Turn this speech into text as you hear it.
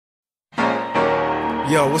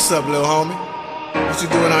Yo, what's up, little homie? What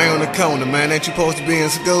you doing out here on the corner, man? Ain't you supposed to be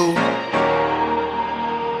in school?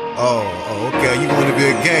 Oh, okay. You want to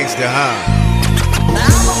be a gangster, huh? Now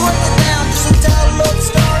I'ma break it down just to tell a little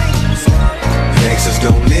story. Gangsters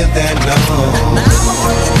don't live that long. Now I'ma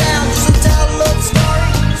break it down just to tell a little story.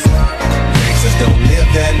 Gangsters don't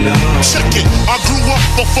live that long. Check it, I grew up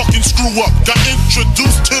a fucking screw up. Got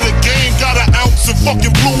introduced to the game, got an ounce and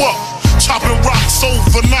fucking blew up. Chopping rocks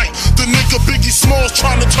overnight. The nigga Biggie Smalls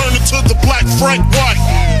trying to turn into the Black Frank White.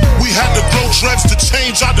 We had to grow dreads to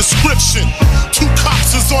change our description. 2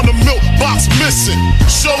 cops is on the milk box missing.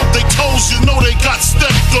 Showed they toes, you know they got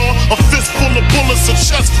stepped on. A fist full of bullets, a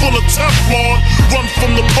chest full of Teflon. Run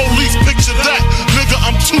from the police, picture that. Nigga,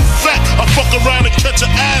 I'm too fat. I fuck around and catch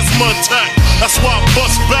an asthma attack. That's why I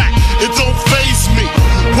bust back. It don't faze me.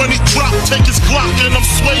 When he drop, take his Glock and I'm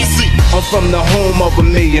Swayze. I'm from the home of a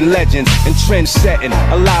million legends and trend setting.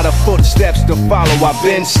 A lot of footsteps to follow, I've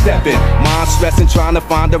been stepping. Mind stressing, trying to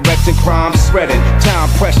find direction, crime spreading. Time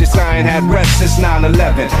precious, I ain't had rest since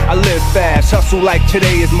 9/11. I live fast, hustle like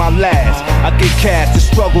today is my last. I get cash, the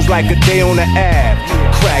struggles like a day on the ab.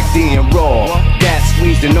 Crack D and raw, gas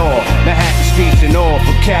squeezed and all. Manhattan streets and all,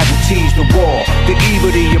 for casualties the war. The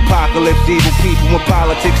evil, the apocalypse, evil people in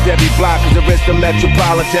politics. Every block is a risk, the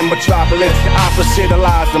metropolitan metropolis. The opposite of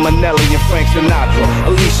Liza Minnelli and Frank Sinatra.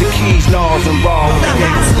 Alicia Keys, Nas and Raw. The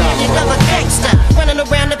house meaning of a gangster, running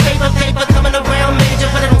around the paper, coming around major,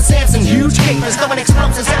 but it on Samson, huge capers, throwing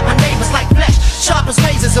explosives at my neighbors like flesh, sharp as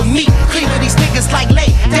razors of meat, cleaver these niggas like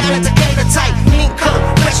late, down at Decatur tight, mean coat,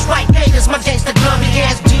 fresh white gators, my gangster glory,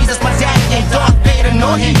 yes, Jesus, my daddy ain't Darth Vader,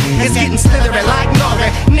 nor he is getting slithery like Nori.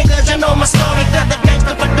 Niggas, you know my story, got the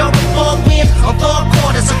gangster fedora for win on 4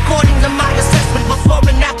 quarters, according to my assessment, before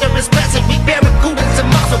and after his present, we barracudas and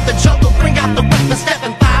muscle, the jungle, bring out the weapons,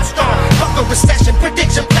 stepping 5 strong, fuck a recession,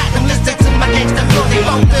 prediction, platinum listings in my gangster glory,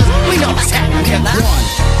 voters, we know what's happening here now. 1,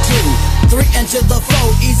 2, 3 into the flow,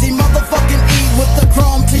 easy motherfucking E with the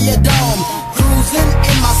chrome to your dome. Cruising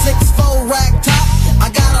in my 6'4" rack top. I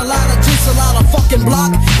got a lot of juice, a lot of fucking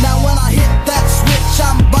block. Now when I hit that switch,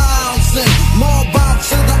 I'm bouncing. More bounce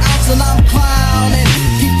to the ounce and I'm clowning.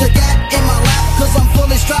 Keep the gat in my lap, cause I'm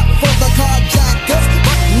fully strapped for the carjackers.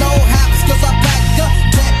 But no haps, cause I packed a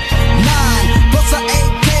Tech 9 plus a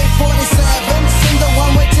AK-47. Send the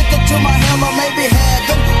one-way ticket to my hell or maybe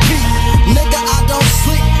heaven. Beat, nigga, I don't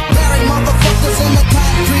sleep. Bury motherfuckers in the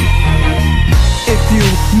concrete. If you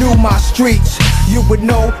knew my streets, you would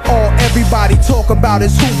know all everybody talk about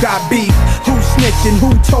is who got beef, who snitching,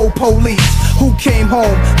 who told police, who came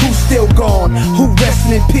home, who's still gone, who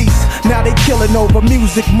resting in peace. Now they killing over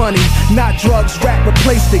music money, not drugs. Rap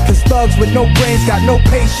replaced it, cause thugs with no brains got no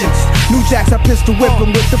patience. New Jacks, I pistol whip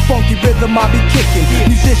them with the funky rhythm I be kicking.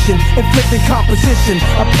 Musician, inflicting composition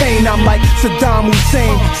of pain. I'm like Saddam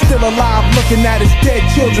Hussein, still alive looking at his dead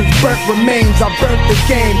children's burnt remains. I burnt the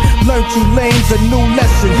game, learned you lames a new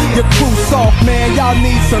lesson. Your crew soft, man, y'all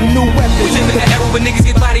need some new weapons. We live in the era where niggas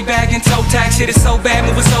get body bag and toe tag. Shit is so bad,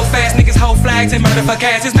 moving so fast, niggas hold flags and murder for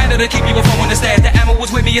cash. It's matter to keep you a phone in the stash. The ammo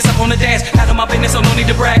was with me, it's up on the dash. Out of my business, so no need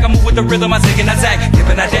to brag. I move with the rhythm, I zig and I zag, dip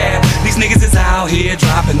and I dab. These niggas is out here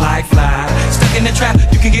dropping like flies. Stuck in the trap,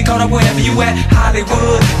 you can get caught up wherever you at.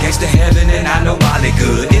 Hollywood, gangsta heaven, and I know Wally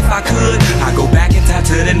good. If I could, I'd go back in time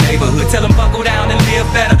to the neighborhood. Tell them buckle down and live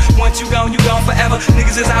better. Once you gone forever.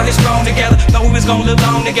 Niggas is out here strong together. Know we was gonna live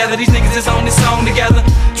long together. These niggas is on this song together.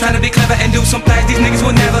 Trying to be clever and do some things these niggas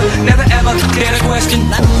will never ever dare to question.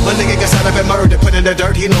 My nigga got shot up and murdered, put in the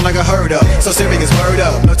dirt, he no longer heard of. So serious, word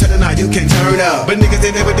up, no telling how you can turn up. But niggas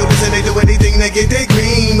they never do this and they do anything they get they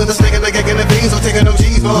green. With a snake and a gag and the beans, don't take no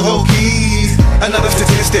G's for whole keys. Another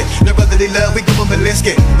statistic, no brotherly love, we go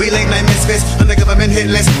ballistic. We late night misfits, on the government hit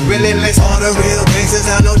list, relentless. All the real gangsters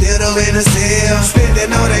have no dildo in a cell. Spending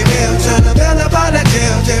all they bill, trying to bail up out of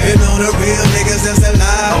jail. And all the real niggas that's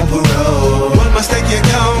alive on parole. One mistake you're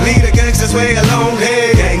gone, leave the gangsters way alone.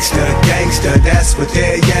 Hey, gangster, gangster, that's what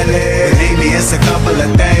they're yelling. Believe me, it's a couple of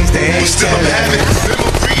things they ain't Still telling. having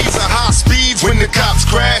memories of high speeds when the cops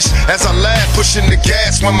crash. As I laugh, pushing the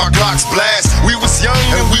gas when my Glocks blast. We was young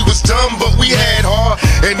and we was dumb, but we had heart.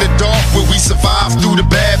 In the dark where we survived through the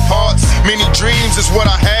bad parts. Many dreams is what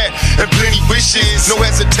I had, and plenty wishes. No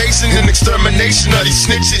hesitation and extermination of these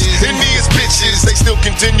snitches. Envious bitches, they still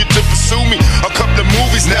continue to pursue me. A couple of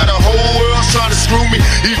movies, now the whole world's trying to screw me.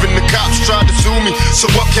 Even the cops tried to sue me. So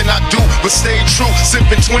what can I do but stay true?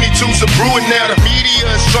 Sipping 22s of brewing, now the media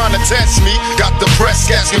is trying to test me. Got the press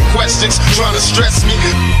asking questions, trying to stress me.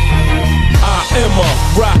 I am a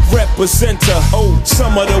rock representer,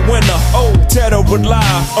 summer the winner, Terror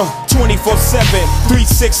alive, 24/7,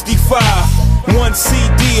 365. One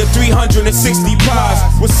CD of 360 pies.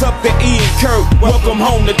 What's up to E and Kurt? Welcome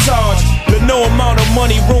home to Taj. The no amount of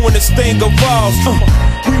money ruin this thing of ours.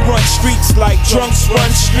 We run streets like drunks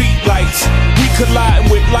run street lights. We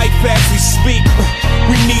colliding with life as we speak.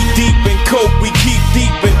 We knee deep in coke, we keep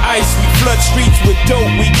deep in ice. We flood streets with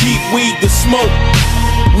dope, we keep weed to smoke.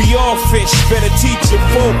 We all fish, better teach your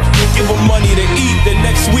folk. Give him money to eat, the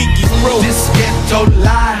next week he's broke. This ghetto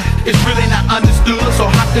lie is really not understood, so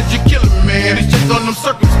how could you kill a man? It's just on them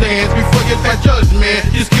circumstances before you pass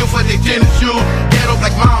judgment. You skill for their tennis shoes, ghetto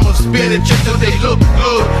like mama, spinning checks till they look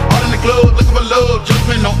good. All in the club, looking for love,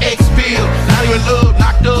 jumping on X pills. Not even love,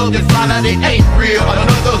 knocked up, then find out it ain't real.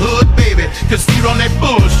 Another hood baby, concede on that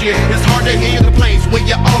bullshit. It's hard to hear your complaints when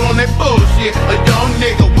you're all on that bullshit. A young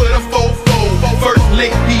nigga with a 4-4, first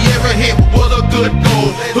lick he ever hit was a good goal.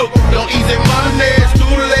 Hooked on easy money, it's too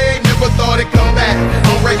late. Never thought it'd come back.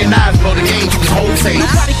 Unrecognizable, the game was wholesale.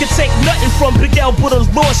 Nobody can take nothing from Big L but a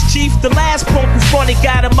lost chief. The last punk who fronted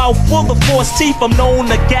got a mouth full of false teeth. I'm known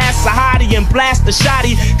to gas a hottie and blast a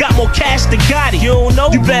shotty. Got more cash than Gotti. You don't know?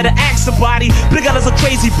 You better ask somebody. Big L is a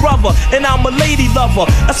crazy brother, and I'm a lady lover.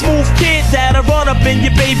 A smooth kid that'll run up in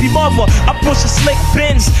your baby mother. I push a slick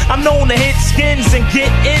Benz. I'm known to hit skins and get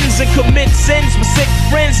ins and commit sins with sick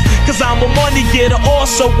friends. Cause I'm a money getter,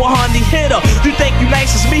 also a honey hitter. You think you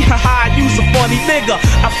nice as me? Haha, you's a funny nigga.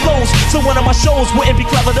 I flows, so one of my shows wouldn't be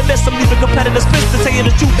clever to miss. I'm leaving competitors pissed to tell you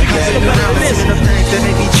the truth because of the better this. The things that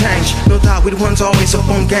make me change. No doubt we the ones always up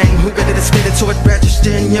on game. Who ready to spit it so it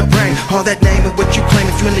register in your brain? All that name and what you claim.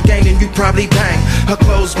 If you in the game, then you probably bang. A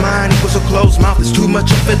closed mind equals a closed mouth. It's too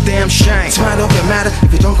much of a damn shame. Smile don't matter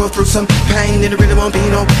if you don't go through some pain. Then it really won't be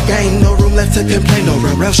no gain. No room left to complain. No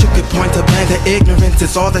real else you could point to blame. The ignorance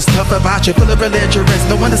is all that's tough about you. Full of belligerence.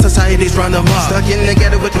 No wonder society's run amok. Stuck in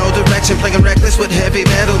together with no direction. Playing reckless with heavy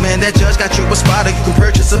metal. Man, that judge got you a spotter. You can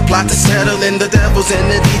purchase a plot to settle in. The devil's in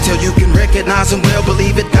the detail. You can recognize and well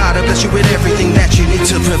believe it. God will bless you with everything that you need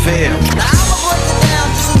to prevail. Now I'ma break it down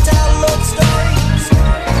just to tell a little story.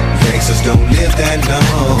 Gangsters don't live that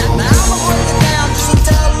long. Now I'ma break it down just to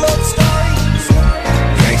tell a little story.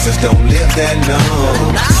 Gangsters don't live that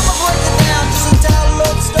long. Now I'ma break it down just to tell a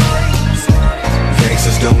little story.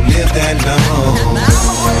 Gangsters don't live that long. Now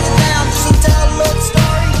I'ma break it down just to tell a little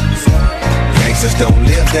story. Gangsters don't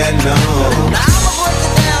live that long. Now I'ma break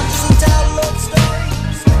it down just to tell a little story.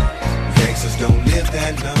 Gangsters don't live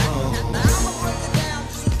that long.